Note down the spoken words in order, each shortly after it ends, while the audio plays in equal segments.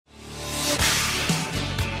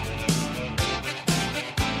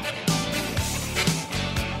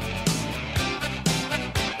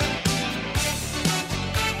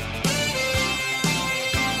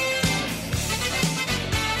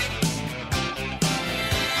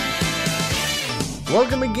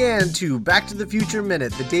Welcome again to Back to the Future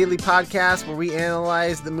Minute, the daily podcast where we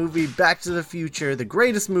analyze the movie Back to the Future, the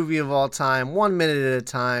greatest movie of all time, 1 minute at a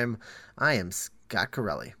time. I am Scott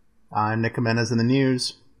Corelli. I'm Nick Jimenez in the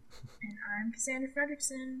news. And I'm Cassandra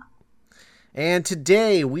Fredrickson. And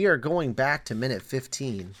today we are going back to minute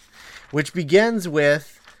 15, which begins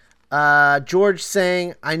with George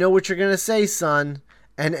saying, "I know what you're going to say, son,"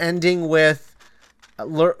 and ending with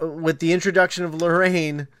the introduction of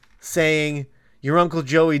Lorraine saying, "Your Uncle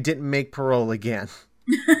Joey didn't make parole again."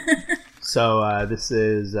 So this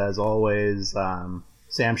is, as always,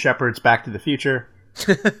 Sam Shepard's Back to the Future.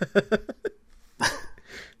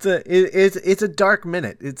 It's a dark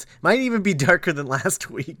minute. It might even be darker than last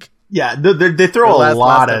week. Yeah, they throw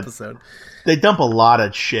last episode. They dump a lot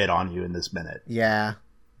of shit on you in this minute. Yeah.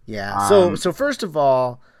 So first of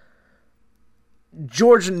all,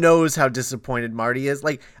 George knows how disappointed Marty is.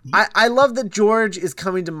 Like, I love that George is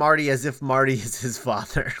coming to Marty as if Marty is his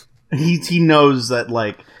father. He knows that,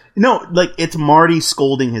 it's Marty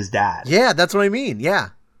scolding his dad. Yeah, that's what I mean. Yeah.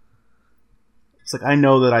 It's like, I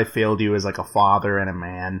know that I failed you as like a father and a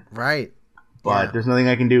man. Right. But there's nothing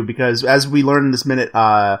I can do because, as we learned in this minute,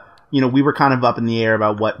 we were kind of up in the air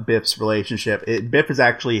about what Biff's relationship. Biff is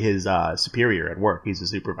actually his superior at work. He's a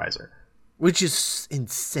supervisor. Which is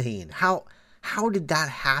insane. How did that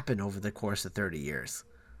happen over the course of 30 years?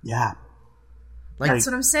 Yeah. That's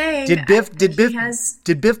what I'm saying.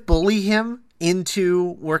 Did Biff bully him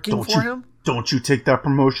into working for him? Don't you take that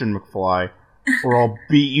promotion, McFly, or I'll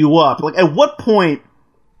beat you up. Like, at what point...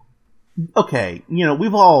 Okay,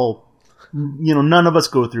 we've all... none of us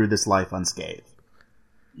go through this life unscathed.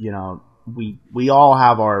 We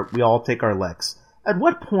all take our licks. At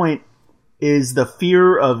what point is the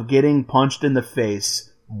fear of getting punched in the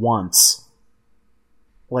face once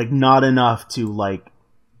not enough to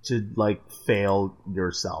fail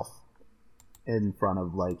yourself in front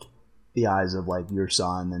of the eyes of your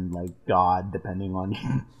son and God, depending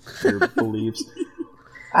on your beliefs?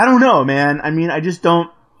 I don't know, man. I mean, I just don't.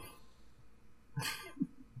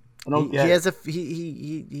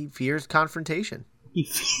 He fears confrontation.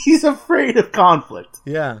 He's afraid of conflict.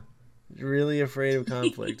 Yeah, he's really afraid of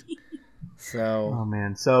conflict. So, oh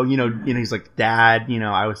man. So he's like, "Dad,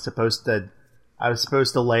 I was supposed to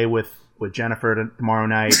lay with Jennifer tomorrow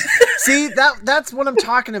night." See, that's what I'm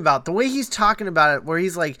talking about. The way he's talking about it, where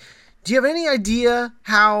he's like, "Do you have any idea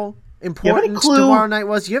how important tomorrow night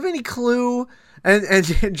was? Do you have any clue?"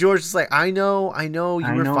 And George is like, I know,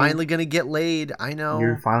 you were finally going to get laid. I know.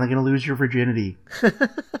 You're finally going to lose your virginity.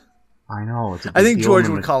 I know. It's a big I think deal. George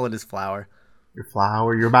would call it his flower. Your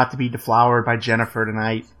flower. You're about to be deflowered by Jennifer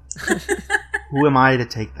tonight. Who am I to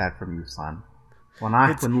take that from you, son? When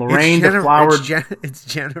Lorraine deflowered... It's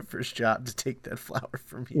Jennifer's job to take that flower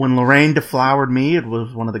from you. When Lorraine deflowered me, it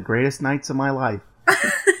was one of the greatest nights of my life.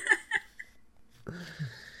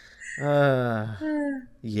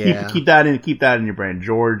 Yeah. Keep that in your brain.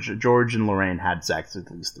 George and Lorraine had sex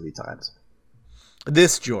at least 3 times.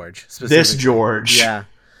 This George, specifically. This George. Yeah.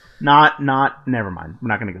 Not. Never mind. We're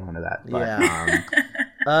not going to go into that. But,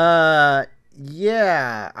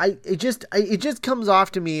 yeah. It just comes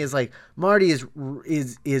off to me as Marty is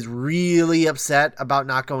really upset about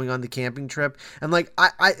not going on the camping trip, and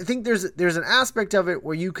I think there's an aspect of it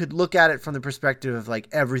where you could look at it from the perspective of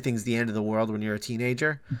everything's the end of the world when you're a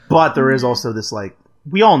teenager. But there is also this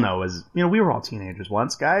we all know we were all teenagers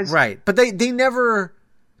once, guys. Right. But they never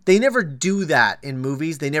do that in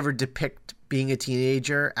movies. They never depict being a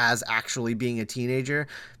teenager as actually being a teenager,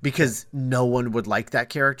 because no one would like that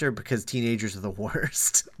character, because teenagers are the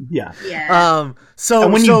worst. Yeah. So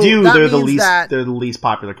and when you do, they're the least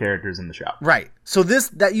popular characters in the show. Right. So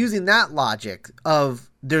using that logic of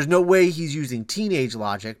there's no way he's using teenage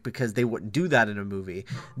logic because they wouldn't do that in a movie,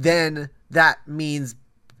 then that means,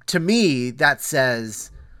 to me, that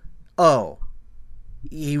says, oh,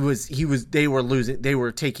 they were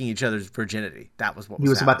taking each other's virginity. That was what was happening. He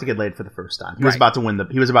was about to get laid for the first time. He was about to win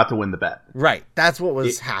the bet. Right. That's what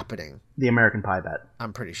was happening. The American Pie bet.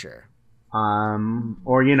 I'm pretty sure. Captain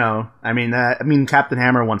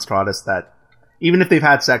Hammer once taught us that even if they've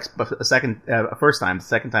had sex first time, the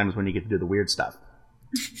second time is when you get to do the weird stuff.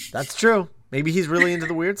 That's true. Maybe he's really into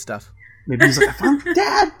the weird stuff. Maybe he's like,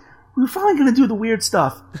 Dad, we're finally going to do the weird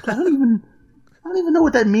stuff. I don't even know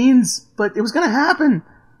what that means, but it was going to happen.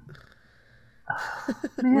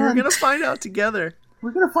 We're going to find out together.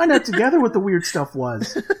 We're going to find out together what the weird stuff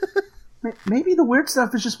was. Maybe the weird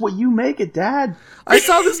stuff is just what you make it, Dad. I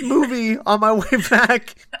saw this movie on my way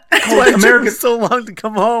back. It took me so long to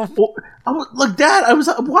come home. Well, look, Dad, I was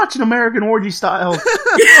watching American Orgy Style.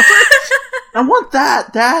 I want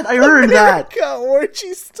that, Dad. I earned that. America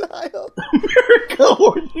orgy style. America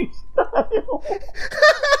orgy style.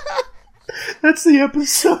 That's the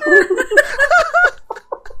episode.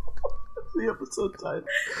 That's the episode title.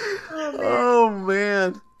 Oh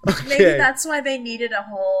man. Okay. Maybe that's why they needed a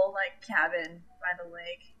whole like cabin by the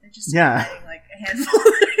lake. They're just providing, like a handful.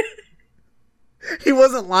 He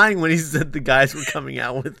wasn't lying when he said the guys were coming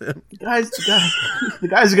out with him. The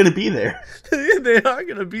guys are gonna be there. They are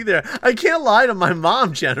gonna be there. I can't lie to my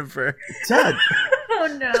mom, Jennifer. Dad, Oh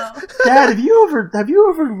no! Dad, have you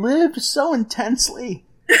ever lived so intensely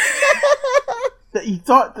that you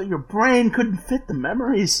thought that your brain couldn't fit the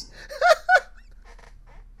memories?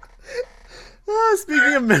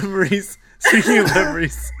 Speaking of memories,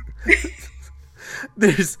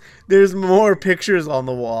 there's more pictures on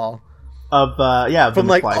the wall Of from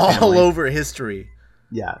the like McFly all family. over history.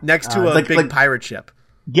 Yeah, Next to a big pirate ship.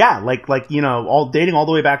 Yeah, like all dating all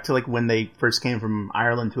the way back to like when they first came from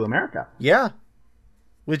Ireland to America. Yeah,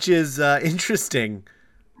 which is interesting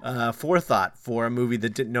forethought for a movie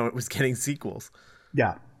that didn't know it was getting sequels.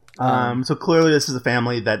 Yeah. So clearly this is a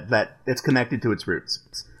family that it's connected to its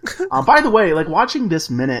roots. By the way, like watching this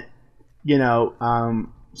minute, so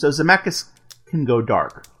Zemeckis can go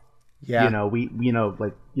dark. Yeah,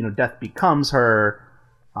 Death Becomes Her.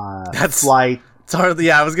 That's Flight. It's hardly.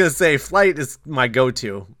 Yeah, I was gonna say Flight is my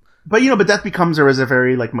go-to. But Death Becomes Her is a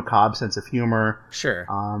very like macabre sense of humor. Sure.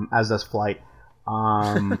 As does Flight.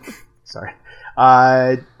 Sorry.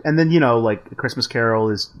 And then like Christmas Carol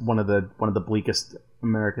is one of the bleakest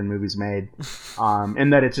American movies made. In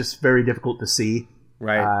that it's just very difficult to see.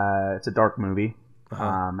 Right. It's a dark movie.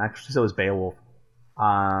 Uh-huh. Actually, so is Beowulf.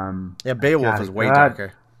 Yeah, Beowulf is way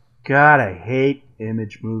darker. God, I hate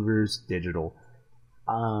Image Movers Digital.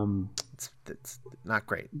 It's not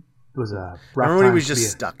great. It was a rough Remember when he time was to be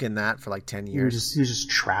just stuck in that for like 10 years? He was just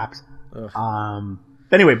trapped. Ugh.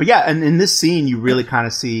 Anyway, but yeah, and in this scene, you really kind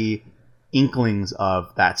of see inklings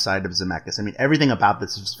of that side of Zemeckis. I mean, everything about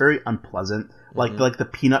this is just very unpleasant. Like the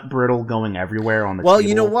peanut brittle going everywhere on the table. Well,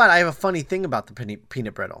 you know what? I have a funny thing about the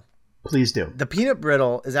peanut brittle. Please do. The peanut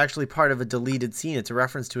brittle is actually part of a deleted scene. It's a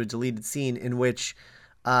reference to a deleted scene in which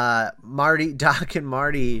Doc and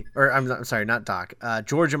Marty, or I'm sorry, not Doc,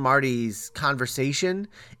 George and Marty's conversation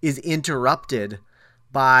is interrupted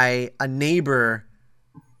by a neighbor,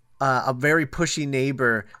 a very pushy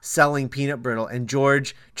neighbor selling peanut brittle, and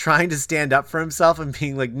George trying to stand up for himself and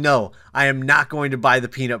being like, no, I am not going to buy the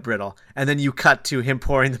peanut brittle. And then you cut to him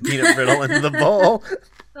pouring the peanut brittle into the bowl.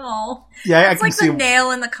 Oh, yeah, it's like the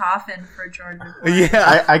nail in the coffin for George McFly.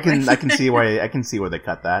 Yeah, I can see where they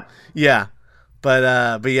cut that. Yeah.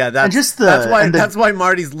 But yeah, that's why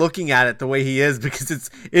Marty's looking at it the way he is, because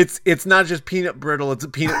it's not just peanut brittle, it's a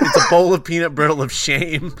bowl of peanut brittle of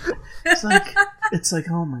shame. It's like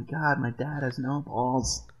oh my god, my dad has no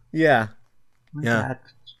balls. Yeah. My Yeah. dad.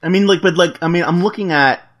 I mean I'm looking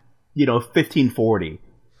at 1540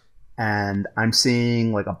 and I'm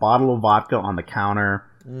seeing like a bottle of vodka on the counter,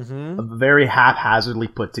 a very haphazardly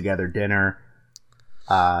put together dinner.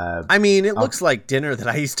 I mean, it looks like dinner that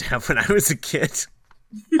I used to have when I was a kid.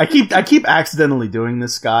 I keep accidentally doing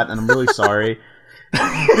this, Scott, and I'm really sorry.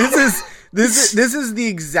 This is the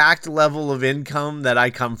exact level of income that I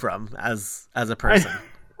come from as a person.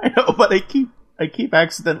 I know, but I keep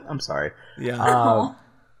accident. I'm sorry. Yeah.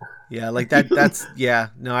 Yeah, like that. That's yeah.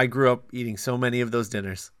 No, I grew up eating so many of those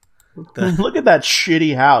dinners. Look at that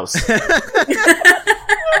shitty house.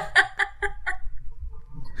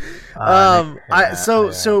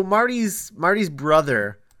 So Marty's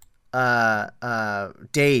brother,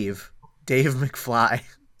 Dave McFly.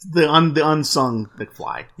 The unsung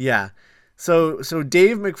McFly. Yeah. So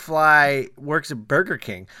Dave McFly works at Burger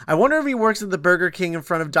King. I wonder if he works at the Burger King in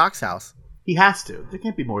front of Doc's house. He has to. There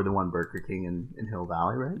can't be more than one Burger King in Hill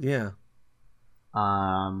Valley, right? Yeah.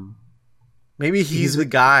 Maybe he's the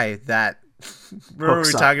guy that. Remember we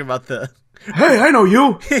were talking about the. Hey, I know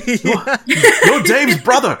you. Yeah. You're Dave's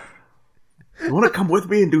brother. You want to come with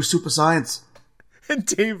me and do super science? And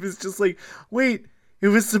Dave is just like, wait, it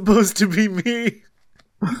was supposed to be me.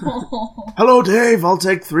 Hello, Dave. I'll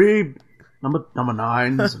take 3 number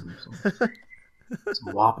 9s,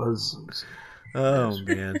 some Whoppers. Oh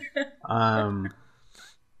man. And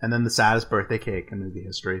then the saddest birthday cake in movie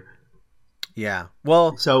history. Yeah.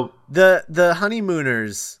 Well, so the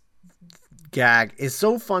honeymooners gag is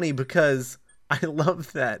so funny because I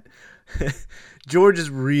love that George is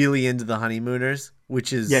really into the honeymooners,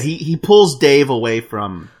 which is he pulls Dave away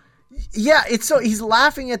from. Yeah, he's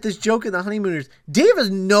laughing at this joke of the honeymooners. Dave has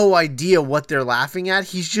no idea what they're laughing at.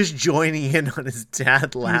 He's just joining in on his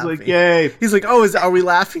dad laughing. He's like, "Yay!" He's like, "Oh, are we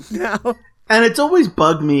laughing now?" And it's always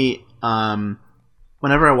bugged me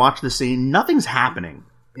whenever I watch the scene, nothing's happening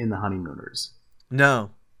in the honeymooners.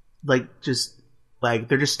 No. Like,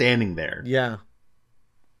 they're just standing there. Yeah.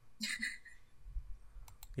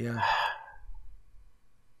 Yeah.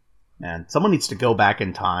 Man, someone needs to go back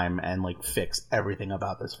in time and like fix everything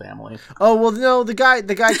about this family. Oh well, no. The guy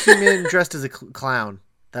came in dressed as a clown.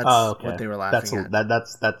 That's okay. what they were laughing at.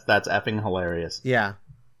 That's effing hilarious. Yeah,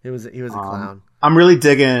 he was a clown. I'm really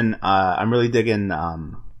digging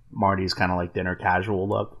Marty's kind of like dinner casual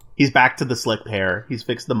look. He's back to the slick hair. He's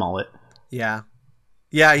fixed the mullet. Yeah.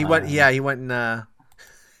 He went and he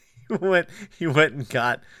went and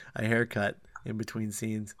got a haircut in between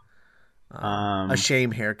scenes. A shame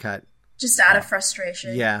haircut. Just out of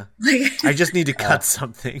frustration. Yeah. I just need to cut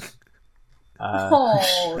something.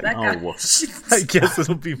 That guy. I guess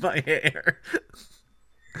it'll be my hair.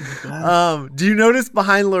 Do you notice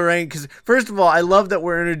behind Lorraine? Because first of all, I love that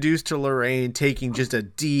we're introduced to Lorraine taking just a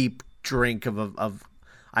deep drink of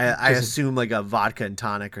I assume like a vodka and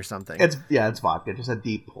tonic or something. It's vodka, just a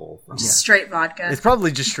deep pull. Straight vodka. It's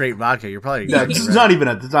probably just straight vodka. You're probably it's not even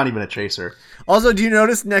a chaser. Also, do you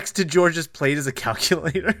notice next to George's plate is a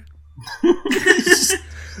calculator?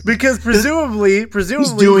 Because presumably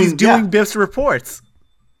he's doing Biff's reports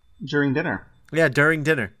during dinner. Yeah, during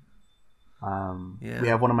dinner. We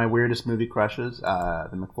have one of my weirdest movie crushes, the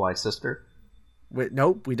McFly sister. Wait,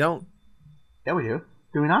 nope, we don't. Yeah, we do.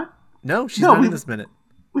 Do we not? No, she's not in this minute.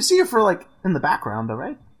 We see her for like in the background, though,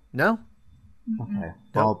 right? No. Okay.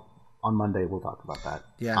 Well, on Monday we'll talk about that.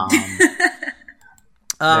 Yeah.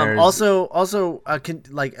 Also, a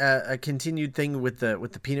continued thing with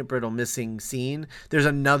the peanut brittle missing scene. There's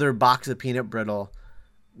another box of peanut brittle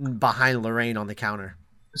behind Lorraine on the counter.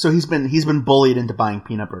 So he's been bullied into buying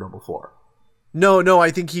peanut brittle before. No,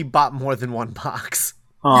 I think he bought more than one box.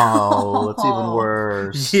 Oh, that's even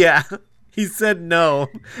worse. Yeah, he said no,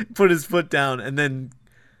 put his foot down, and then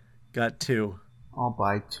got 2. I'll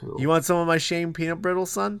buy 2. You want some of my shame peanut brittle,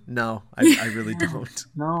 son? No, I really don't.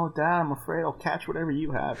 No, Dad, I'm afraid I'll catch whatever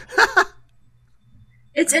you have.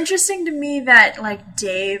 It's interesting to me that like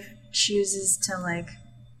Dave chooses to like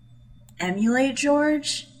emulate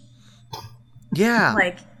George. Yeah.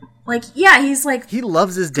 Yeah, he's like he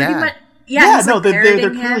loves his dad.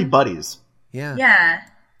 They're clearly buddies. Yeah. Yeah.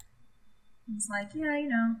 He's like,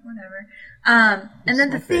 whatever. And then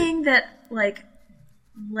the thing that like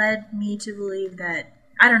led me to believe that,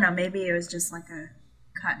 I don't know, maybe it was just like a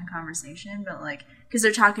cut in conversation, but like, because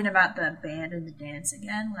they're talking about the band and the dance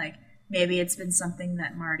again, like maybe it's been something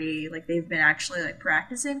that Marty, like they've been actually like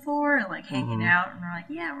practicing for and like hanging out, and we're like,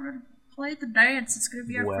 yeah, we're gonna play the dance, it's gonna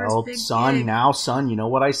be our first big gig. Son, you know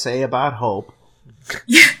what I say about hope.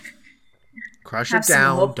 Yeah. Crush it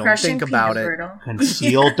down, don't think about it.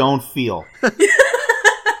 Conceal, don't feel.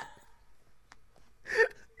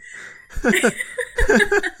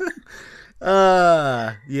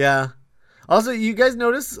 Yeah. Also, you guys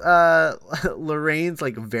notice Lorraine's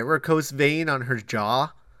like varicose vein on her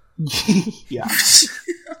jaw? Yeah.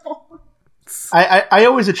 I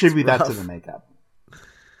always attribute that to the makeup.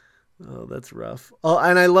 Oh, that's rough. Oh,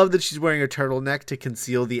 and I love that she's wearing a turtleneck to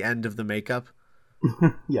conceal the end of the makeup.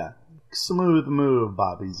 Yeah. Smooth move,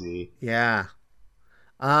 Bobby Z. Yeah.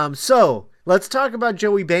 So let's talk about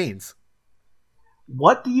Joey Baines.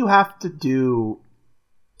 What do you have to do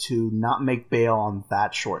to not make bail on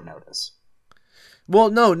that short notice? Well,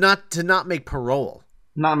 no, not make parole.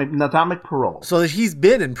 Not make parole. So he's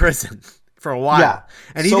been in prison for a while. Yeah.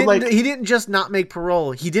 And he didn't just not make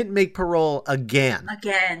parole, he didn't make parole again.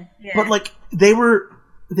 Yeah. But like they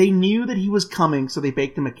knew that he was coming, so they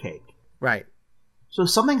baked him a cake. Right. So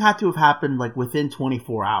something had to have happened like within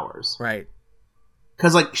 24 hours. Right.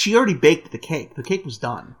 Because like she already baked the cake. The cake was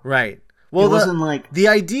done. Right. Well, it wasn't like the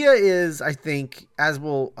idea is, I think, as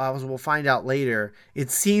we'll find out later, it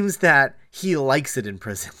seems that he likes it in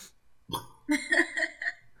prison.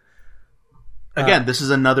 Again, this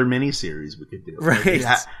is another mini series we could do. Right?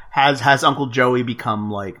 Like, has Uncle Joey become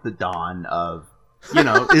like the Don of?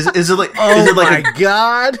 Is it like? Oh is it like my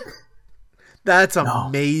God, that's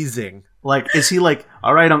amazing. Like, is he like,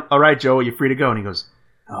 all right, Joey, you're free to go? And he goes,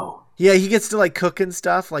 oh. Yeah, he gets to like cook and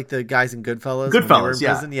stuff, like the guys in Goodfellas. Goodfellas,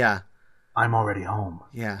 yeah. Prison. Yeah. I'm already home.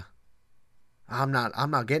 Yeah. I'm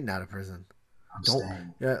not getting out of prison. I'm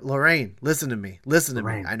staying. Lorraine, listen to me. Listen to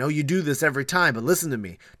me. I know you do this every time, but listen to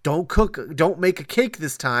me. Don't make a cake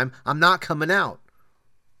this time. I'm not coming out.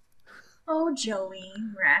 Oh, Joey,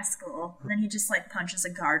 rascal. And then he just like punches a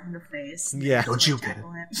guard in the face. Yeah. Don't you get it?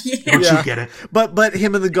 Yeah. Don't you get it? But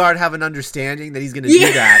him and the guard have an understanding that he's going to do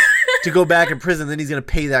that to go back in prison. Then he's going to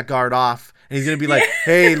pay that guard off And he's gonna be like,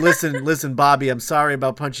 "Hey, listen, Bobby, I'm sorry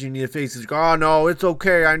about punching you in the face." He's like, "Oh no, it's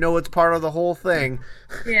okay. I know it's part of the whole thing."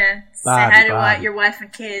 Yeah. Bobby, Say hi to Bobby. your wife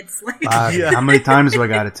and kids. Like, Bobby, Yeah. how many times do I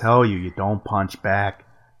got to tell you? You don't punch back.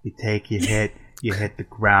 You take your hit. You hit the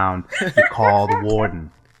ground. You call the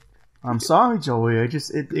warden. I'm sorry, Joey.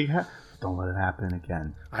 Don't let it happen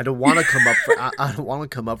again. I don't want to come up for I don't want to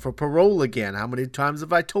come up for parole again. How many times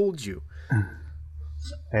have I told you?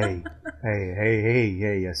 Hey!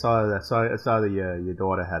 I saw that your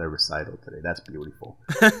daughter had a recital today. That's beautiful.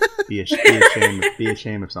 Be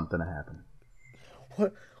ashamed if something happened.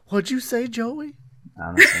 What'd you say, Joey?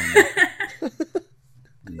 I'm not saying that.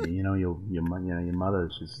 You know your mother.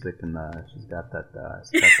 She's sick and she's got that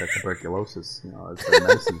tuberculosis. You know,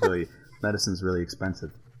 medicine's really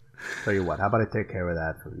expensive. Tell you what, how about I take care of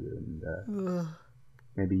that for you, and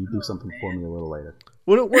maybe you do something for me a little later.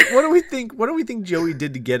 What do we think? What do we think Joey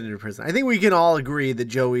did to get into prison? I think we can all agree that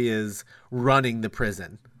Joey is running the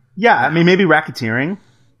prison. Yeah, I mean maybe racketeering,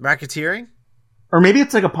 or maybe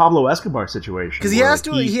it's like a Pablo Escobar situation because he had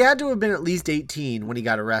to have been at least 18 when he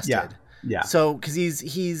got arrested. Yeah. So because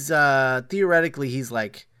he's theoretically he's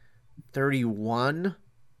like 31.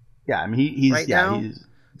 Yeah, I mean he's now?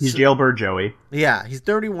 He's jailbird Joey. Yeah, he's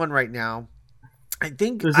 31 right now. I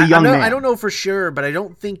think There's a young man. I don't know for sure, but I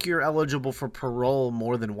don't think you're eligible for parole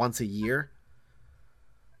more than once a year.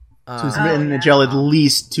 So he's been in jail at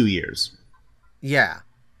least 2 years. Yeah,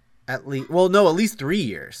 at least 3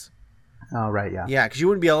 years. Oh right, yeah. Yeah, because you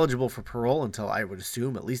wouldn't be eligible for parole until I would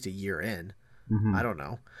assume at least a year in. Mm-hmm. I don't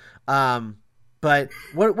know. But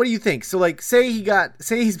what do you think? So like, say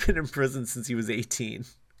he's been in prison since he was 18.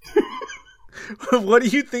 What do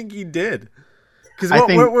you think he did? Because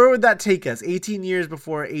where would that take us? 18 years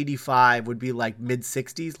before 85 would be like mid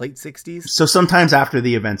 60s, late 60s. So sometimes after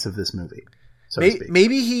the events of this movie,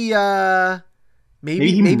 maybe he got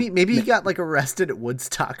like arrested at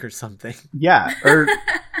Woodstock or something. Yeah, or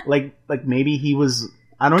like maybe he was.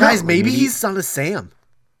 I don't know. Guys, maybe he's son of Sam.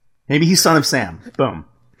 Maybe he's son of Sam. Boom.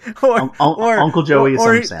 Or Uncle Joey is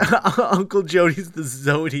son of Sam. Uncle Joey's the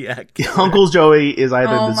Zodiac killer. Uncle Joey is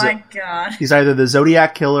either God. He's either the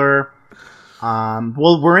Zodiac killer.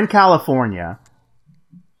 Well, we're in California,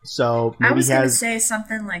 so maybe I was going to say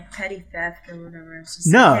something like petty theft or whatever. It's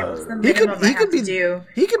just no, like, hey, what's the minimum I have to do?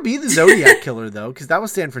 He could be the Zodiac killer though, because that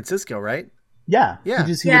was San Francisco, right? Yeah.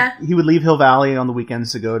 He would leave Hill Valley on the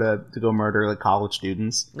weekends to go murder like college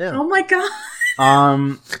students. Yeah. Oh my god.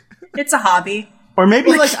 It's a hobby. Or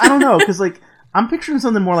maybe like I don't know, because like I'm picturing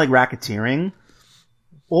something more like racketeering,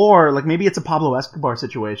 or like maybe it's a Pablo Escobar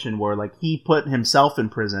situation where like he put himself in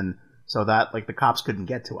prison so that like the cops couldn't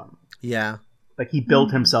get to him. Yeah. Like he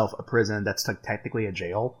built himself a prison that's like technically a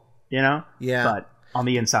jail, you know? Yeah. But on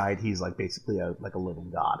the inside, he's like basically a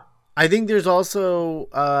living god. I think there's also,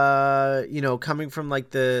 coming from like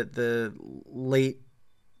the late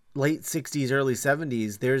 60s, early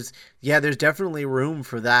 70s, there's definitely room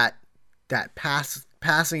for that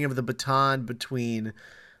passing of the baton between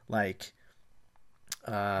like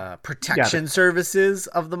protection services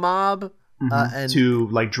of the mob and to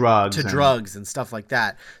like drugs and stuff like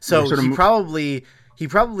that. So he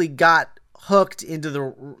probably got hooked into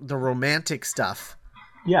the romantic stuff.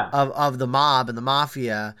 Yeah. Of the mob and the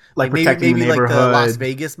mafia, like maybe like the Las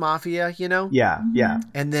Vegas mafia, you know? Yeah, yeah.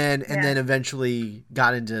 And then eventually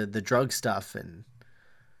got into the drug stuff and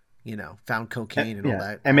found cocaine and all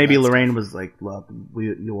that. And maybe Lorraine was like, "Look,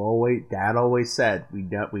 Dad always said we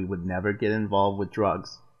would never get involved with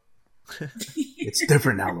drugs. It's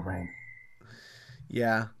different now, Lorraine."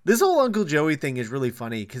 Yeah, this whole Uncle Joey thing is really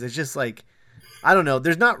funny because it's just like, I don't know.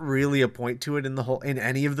 There's not really a point to it in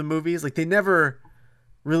any of the movies. Like they never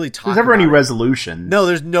really talk. There's never any it. resolution. No,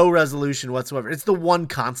 there's no resolution whatsoever. It's the one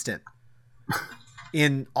constant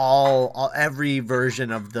in every version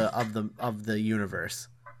of the universe.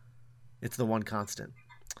 It's the one constant.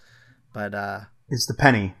 But it's the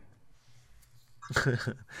penny. Does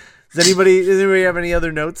anybody have any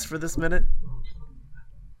other notes for this minute?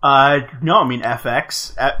 No, I mean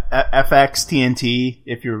FX TNT.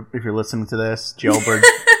 If you're listening to this, Jailbird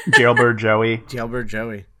Joey.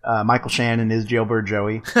 Michael Shannon is Jailbird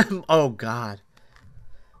Joey. Oh God,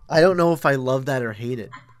 I don't know if I love that or hate it.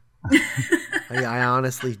 I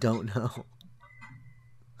honestly don't know.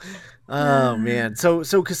 Oh man, so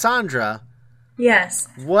Cassandra. Yes.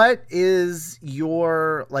 What is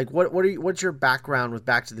your what's your background with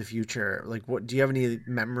Back to the Future? Like, what do you have any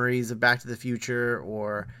memories of Back to the Future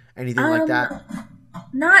or anything like that?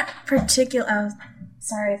 Not particular. Oh,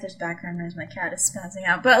 sorry if there's background noise. My cat is spazzing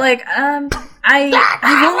out. But like, I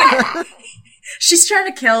she's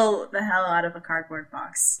trying to kill the hell out of a cardboard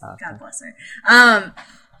box. Okay. God bless her.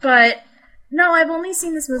 But No, I've only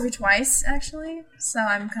seen this movie twice, actually. So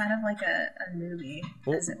I'm kind of like a newbie,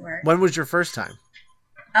 as it were. When was your first time?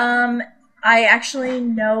 I actually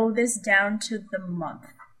know this down to the month.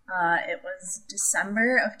 It was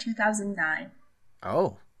December of 2009.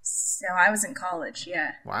 Oh. So I was in college,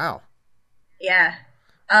 yeah. Wow. Yeah.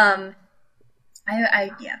 I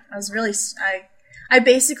was really... I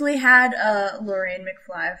basically had Lorraine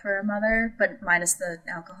McFly for a mother, but minus the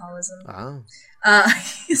alcoholism. Oh.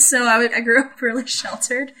 So I grew up really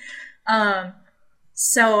sheltered.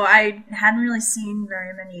 So I hadn't really seen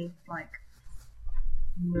very many like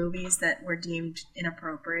movies that were deemed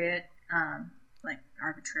inappropriate, like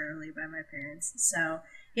arbitrarily by my parents. So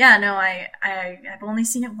yeah, no, I've only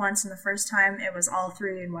seen it once, and the first time it was all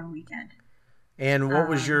three in one weekend. And what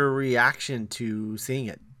was your reaction to seeing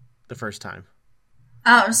it the first time?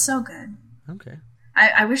 Oh, it was so good. Okay.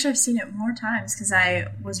 I wish I've seen it more times because I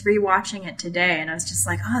was rewatching it today and I was just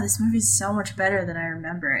like, oh, this movie's so much better than I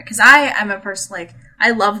remember it. Because I'm a person, like, I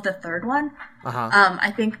love the third one. Uh-huh. I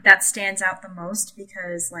think that stands out the most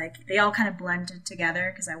because, like, they all kind of blended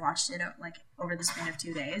together because I watched it, like, over the span of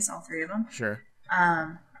 2 days, all three of them. Sure.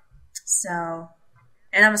 So,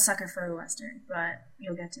 and I'm a sucker for a Western, but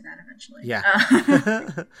you'll get to that eventually. Yeah.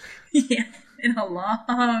 Yeah, in a long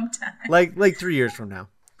time. Like 3 years from now.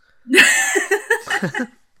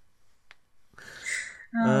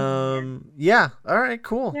 Yeah. All right.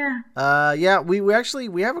 Cool. Yeah. Yeah. We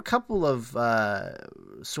actually have a couple of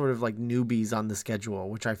sort of like newbies on the schedule,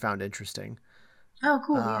 which I found interesting. Oh,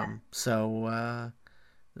 cool. Yeah. So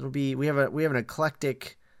we have an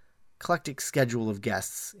eclectic schedule of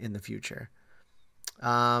guests in the future.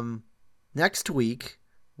 Next week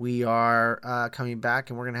we are coming back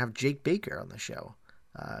and we're gonna have Jake Baker on the show,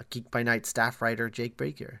 Geek by Night staff writer Jake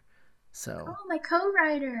Baker. So, oh, my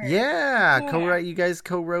co-writer. Yeah. Co-write. You guys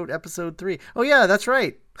co-wrote episode 3. Oh yeah, that's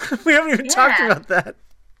right. We haven't even talked about that.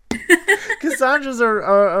 Cassandra's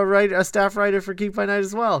a staff writer for Geek by Night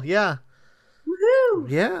as well. Yeah. Woohoo!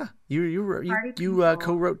 Yeah. You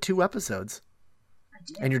co-wrote 2 episodes. I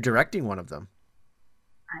did. And you're directing one of them.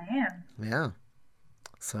 I am. Yeah.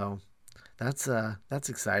 So that's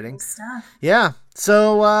exciting. Cool stuff. Yeah.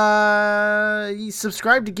 So you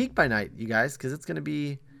subscribe to Geek by Night, you guys, because it's gonna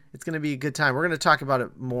be a good time. We're gonna talk about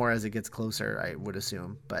it more as it gets closer, I would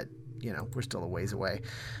assume, but we're still a ways away.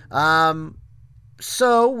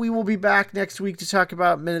 So we will be back next week to talk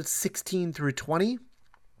about minutes 16 through 20.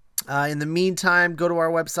 In the meantime, go to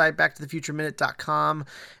our website, backtothefutureminute.com,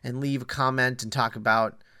 and leave a comment and talk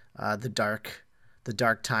about the dark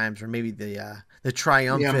times, or maybe the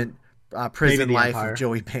triumphant prison life of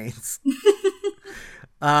Joey Baines.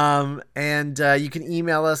 And you can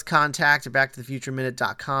email us, contact at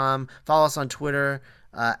backtothefutureminute.com. Follow us on Twitter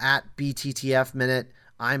at BTTFminute.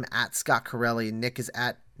 I'm at Scott Corelli. Nick is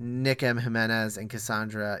at Nick M. Jimenez, and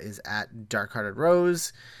Cassandra is at Dark-Hearted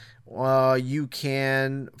Rose. You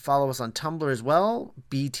can follow us on Tumblr as well,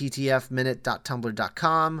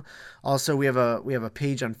 bttfminute.tumblr.com. Also, we have a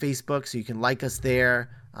page on Facebook, so you can like us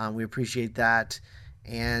there. We appreciate that.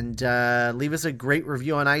 And leave us a great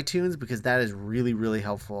review on iTunes, because that is really, really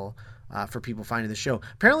helpful for people finding the show.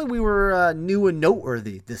 Apparently, we were new and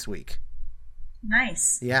noteworthy this week.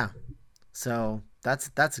 Nice. Yeah. So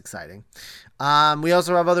that's exciting. We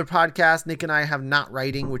also have other podcasts. Nick and I have Not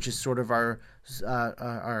Writing, which is sort of our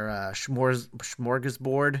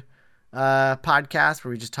smorgasbord podcast,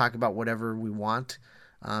 where we just talk about whatever we want.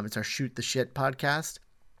 It's our Shoot the Shit podcast.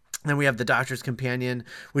 Then we have The Doctor's Companion,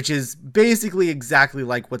 which is basically exactly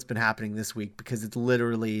like what's been happening this week, because it's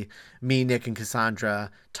literally me, Nick, and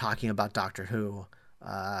Cassandra talking about Doctor Who.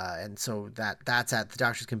 And so that's at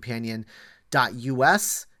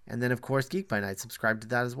thedoctorscompanion.us. And then, of course, Geek by Night. Subscribe to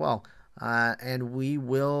that as well. And we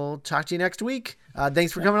will talk to you next week.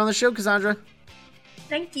 Thanks for coming on the show, Cassandra.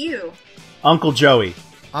 Thank you. Uncle Joey.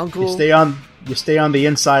 Uncle. You stay on the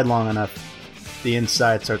inside long enough, the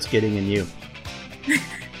inside starts getting in you.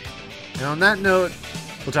 And on that note,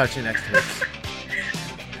 we'll talk to you next week.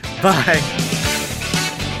 Bye.